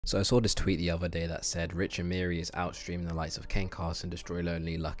So I saw this tweet the other day that said Rich Amiri is outstreaming the likes of Ken Carson, Destroy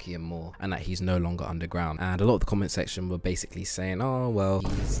Lonely, Lucky and more, and that he's no longer underground. And a lot of the comment section were basically saying, oh well,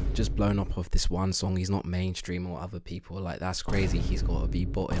 he's just blown up off this one song, he's not mainstream, or other people are like, that's crazy, he's got to be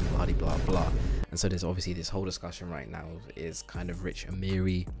bought in, blah blah blah. And so there's obviously this whole discussion right now is kind of Rich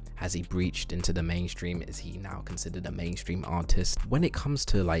Amiri, has he breached into the mainstream? Is he now considered a mainstream artist? When it comes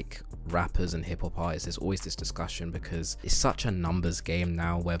to like rappers and hip hop artists, there's always this discussion because it's such a numbers game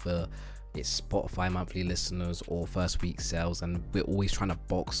now, whether it's Spotify monthly listeners or first week sales, and we're always trying to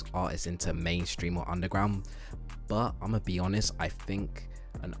box artists into mainstream or underground. But I'm gonna be honest, I think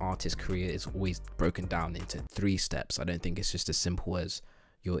an artist's career is always broken down into 3 steps. I don't think it's just as simple as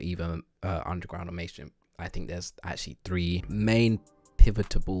you're either underground or mainstream. I think there's actually 3 main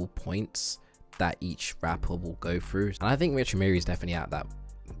pivotal points that each rapper will go through, and I think Rich Amiri is definitely at that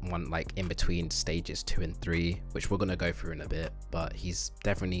one, like in between stages 2 and 3, which we're gonna go through in a bit. But he's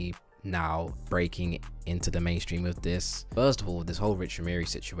definitely now breaking into the mainstream with this. First of all, this whole Rich Amiri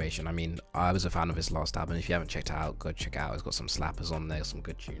situation, I mean, I was a fan of his last album. If you haven't checked it out, go check it out. It's got some slappers on there, some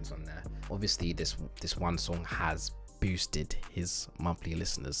good tunes on there. Obviously this one song has boosted his monthly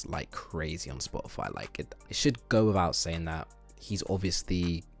listeners like crazy on Spotify. Like it should go without saying that he's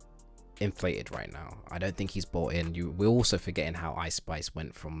obviously inflated right now. I don't think he's bought in. We're also forgetting how Ice Spice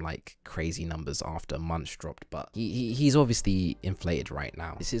went from like crazy numbers after Munch dropped, but he's obviously inflated right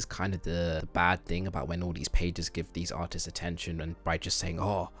now. This is kind of the bad thing about when all these pages give these artists attention, and by just saying,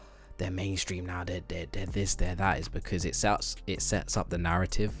 oh, they're mainstream now, they're this, they're that, is because it sets up the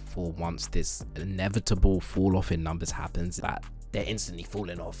narrative for once this inevitable fall off in numbers happens, that they're instantly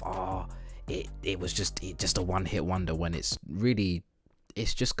falling off. Oh, it was just a one-hit wonder, when it's really,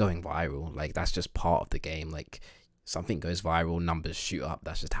 it's just going viral. Like that's just part of the game. Like something goes viral, numbers shoot up.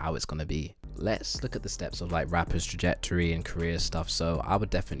 That's just how it's gonna be. Let's look at the steps of like rappers' trajectory and career stuff. So I would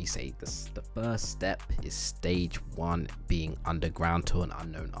definitely say the first step is stage 1, being underground to an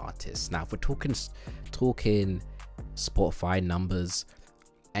unknown artist. Now if we're talking Spotify numbers,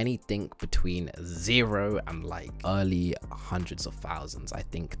 anything between 0 and like early hundreds of thousands I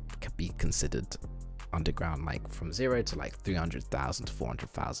think could be considered underground. Like from 0 to like 300,000 to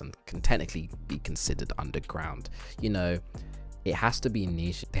 400,000 can technically be considered underground. You know, it has to be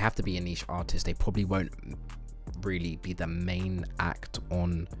niche. They have to be a niche artist. They probably won't really be the main act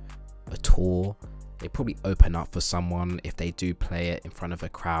on a tour. They probably open up for someone if they do play it in front of a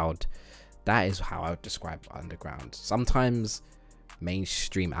crowd. That is how I would describe underground. Sometimes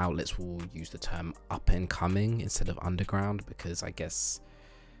mainstream outlets will use the term up and coming instead of underground, because I guess,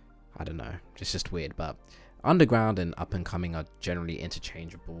 I don't know, it's just weird. But underground and up and coming are generally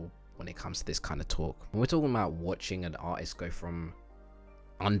interchangeable when it comes to this kind of talk. When we're talking about watching an artist go from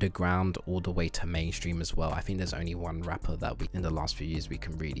underground all the way to mainstream as well, I think there's only one rapper that we in the last few years we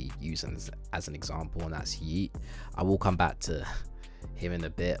can really use as an example, and that's Yeat. I will come back to him in a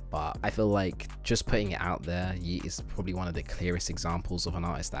bit, but I feel like just putting it out there, Yeat is probably one of the clearest examples of an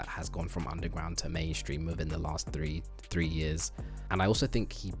artist that has gone from underground to mainstream within the last three years. And I also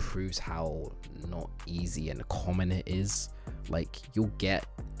think he proves how not easy and common it is. Like you'll get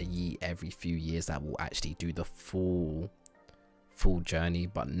a Yeat every few years that will actually do the full journey,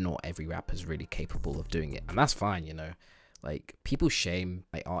 but not every rapper is really capable of doing it, and that's fine. You know, like people shame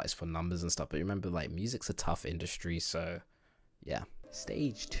like artists for numbers and stuff, but remember, like music's a tough industry. So yeah,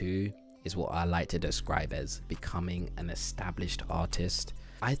 stage 2 is what I like to describe as becoming an established artist.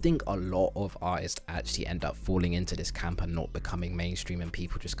 I think a lot of artists actually end up falling into this camp and not becoming mainstream, and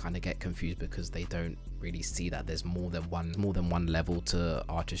people just kind of get confused because they don't really see that there's more than one level to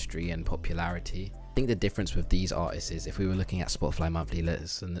artistry and popularity. I think the difference with these artists is, if we were looking at Spotify monthly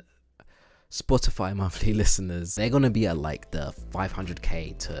listeners, they're gonna be at like the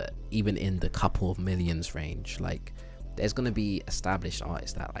 500k to even in the couple of millions range. Like there's gonna be established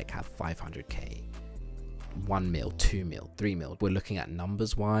artists that like have 500k, 1 mil, 2 mil, 3 mil. We're looking at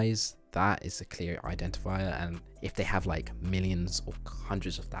numbers wise, that is a clear identifier. And if they have like millions or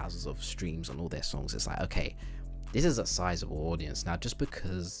hundreds of thousands of streams on all their songs, it's like, okay, this is a sizable audience. Now just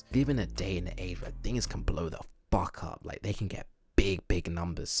because we live in a day and age where things can blow the fuck up, like they can get big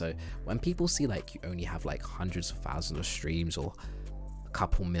numbers. So when people see like you only have like hundreds of thousands of streams or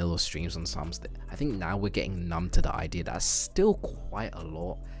couple mil of streams on some, I think now we're getting numb to the idea that's still quite a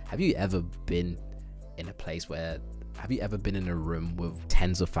lot. Have you ever been in a place where, have you ever been in a room with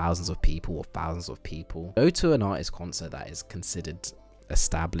tens of thousands of people or thousands of people? Go to an artist concert that is considered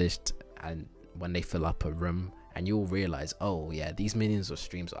established, and when they fill up a room, and you'll realize, oh yeah, these millions of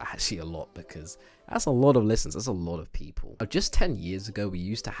streams are actually a lot, because that's a lot of listens, that's a lot of people. Just 10 years ago, we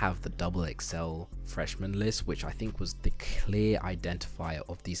used to have the XXL freshman list, which I think was the clear identifier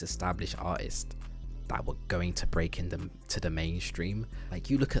of these established artists that were going to break into the mainstream. Like,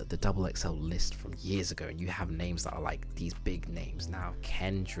 you look at the XXL list from years ago and you have names that are like these big names now: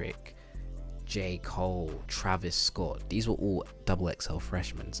 Kendrick, J. Cole, Travis Scott. These were all XXL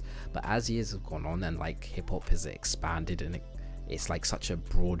freshmen. But as years have gone on and like hip hop has expanded and it's like such a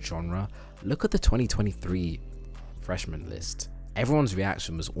broad genre, look at the 2023 freshman list. Everyone's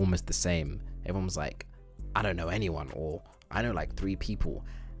reaction was almost the same. Everyone was like, I don't know anyone, or I know like 3 people.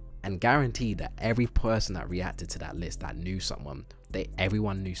 And guaranteed that every person that reacted to that list that knew someone,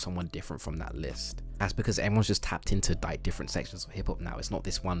 everyone knew someone different from that list. That's because everyone's just tapped into like different sections of hip hop now. It's not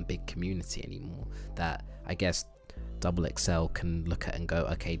this one big community anymore that I guess XXL can look at and go,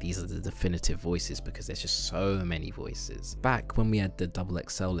 okay, these are the definitive voices, because there's just so many voices. Back when we had the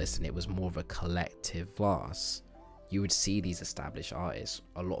XXL list and it was more of a collective class, you would see these established artists.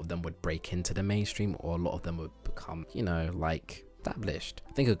 A lot of them would break into the mainstream, or a lot of them would become, you know, like established.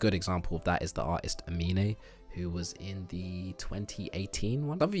 I think a good example of that is the artist Amiri, who was in the 2018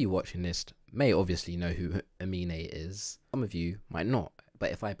 one. Some of you watching this may obviously know who Amiri is. Some of you might not.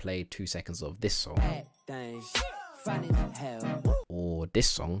 But if I play 2 seconds of this song, or this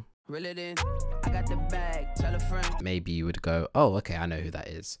song, maybe you would go, oh, okay, I know who that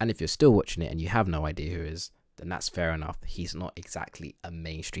is. And if you're still watching it and you have no idea who it is, then that's fair enough. He's not exactly a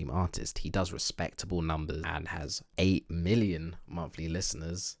mainstream artist. He does respectable numbers and has 8 million monthly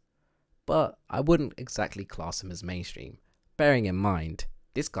listeners, but I wouldn't exactly class him as mainstream. Bearing in mind,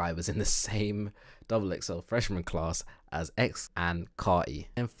 this guy was in the same XXL freshman class as X and Carti.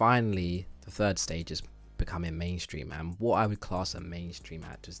 And finally, the third stage is becoming mainstream, and what I would class a mainstream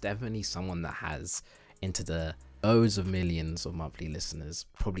actor is definitely someone that has into the loads of millions of monthly listeners,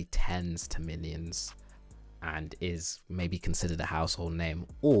 probably tens to millions, and is maybe considered a household name,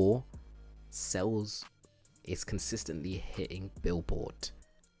 or is consistently hitting Billboard,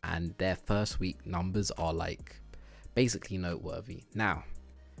 and their first week numbers are like basically noteworthy. Now,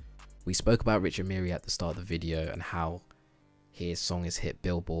 we spoke about Rich Amiri at the start of the video and how his song has hit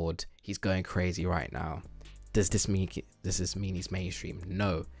Billboard. He's going crazy right now. Does this mean he's mainstream?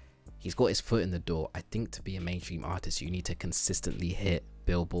 No, he's got his foot in the door. I think to be a mainstream artist, you need to consistently hit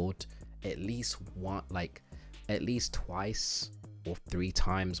Billboard at least twice or 3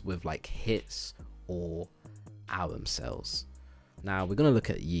 times with like hits or album sales. Now we're gonna look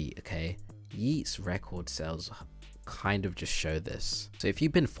at Yeat. Okay, Yeat's record sales kind of just show this. So if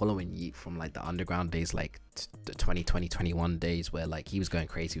you've been following Yeat from like the underground days, like the 2020-21 days where like he was going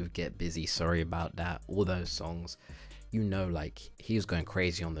crazy with Get Busy, Sorry About That, all those songs, you know, like he was going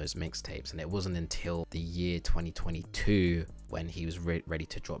crazy on those mixtapes. And it wasn't until the year 2022 when he was ready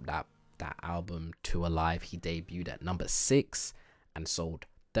to drop that album To Alive, he debuted at number 6 and sold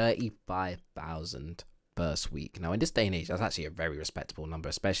 35,000 first week. Now in this day and age, that's actually a very respectable number,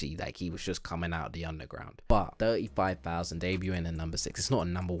 especially like he was just coming out of the underground. But 35,000 debuting at number 6, it's not a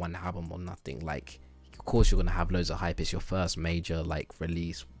number 1 album or nothing. Like, of course you're gonna have loads of hype, it's your first major like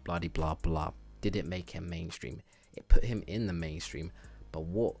release, bloody blah blah. Did it make him mainstream? It put him in the mainstream, but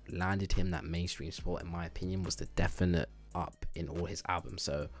what landed him that mainstream spot, in my opinion, was the definite up in all his albums.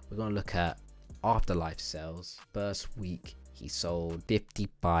 So we're gonna look at Afterlife sales. First week he sold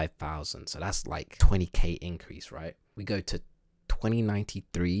 55,000, so that's like 20k increase, right? We go to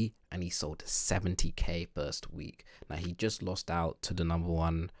 2093 and he sold 70k first week. Now he just lost out to the number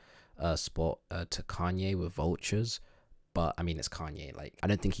 1 spot to Kanye with Vultures, but I mean, it's Kanye. Like, I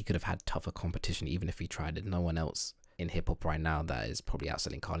don't think he could have had tougher competition even if he tried it. No one else in hip hop right now that is probably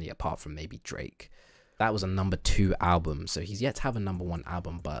outselling Kanye apart from maybe Drake. That was a number 2 album, so he's yet to have a number 1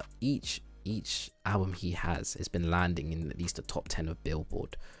 album, but each album he has been landing in at least the top 10 of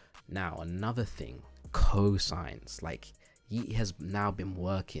Billboard. Now another thing, cosigns. Like, he has now been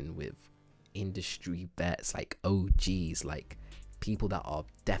working with industry vets, like OGs, like people that are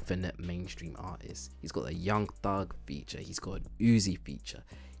definite mainstream artists. He's got a Young Thug feature, he's got an Uzi feature,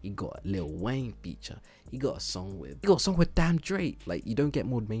 he got a Lil Wayne feature, he got a song with Damn Drake. Like, you don't get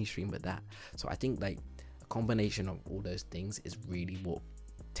more mainstream with that. So I think like a combination of all those things is really what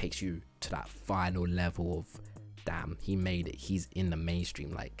takes you to that final level of, damn, he made it, he's in the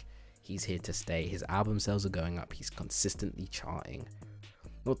mainstream, like he's here to stay. His album sales are going up, he's consistently charting.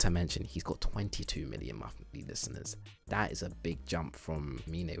 Not to mention, he's got 22 million monthly listeners. That is a big jump from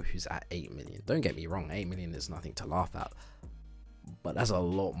Mine, who's at 8 million. Don't get me wrong, 8 million is nothing to laugh at, but that's a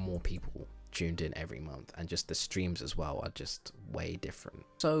lot more people tuned in every month, and just the streams as well are just way different.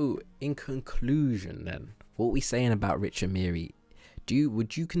 So in conclusion then, what we saying about Rich Amiri,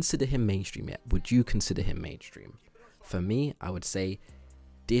 would you consider him mainstream yet? Would you consider him mainstream? For me, I would say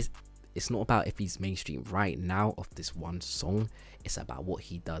this, it's not about if he's mainstream right now off this one song, it's about what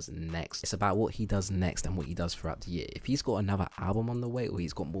he does next. It's about what he does next and what he does throughout the year. If he's got another album on the way, or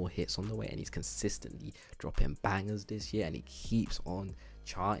he's got more hits on the way, and he's consistently dropping bangers this year and he keeps on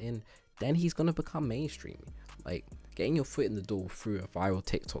charting, then he's gonna become mainstream. Like, getting your foot in the door through a viral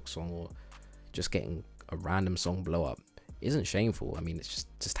TikTok song or just getting a random song blow up isn't shameful. I mean, it's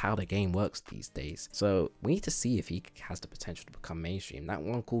just how the game works these days. So we need to see if he has the potential to become mainstream. That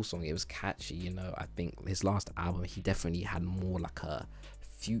One Cool song, it was catchy, you know. I think his last album, he definitely had more like a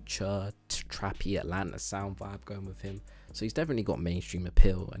future trappy Atlanta sound vibe going with him. So he's definitely got mainstream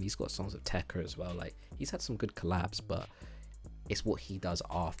appeal, and he's got songs with Tekka as well. Like, he's had some good collabs, but it's what he does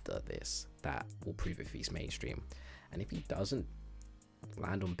after this that will prove if he's mainstream. And if he doesn't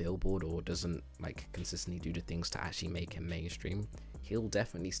land on Billboard, or doesn't like consistently do the things to actually make him mainstream, he'll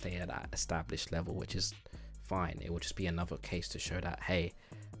definitely stay at that established level, which is fine. It will just be another case to show that, hey,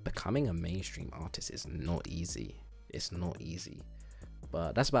 becoming a mainstream artist is not easy. It's not easy.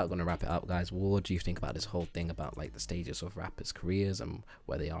 But that's about going to wrap it up, guys. What do you think about this whole thing about like the stages of rappers' careers and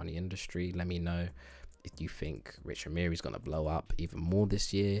where they are in the industry? Let me know if you think Rich Amiri is going to blow up even more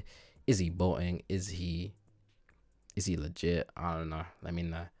this year. Is he botting? Is he legit? I don't know. Let me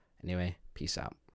know. Anyway, peace out.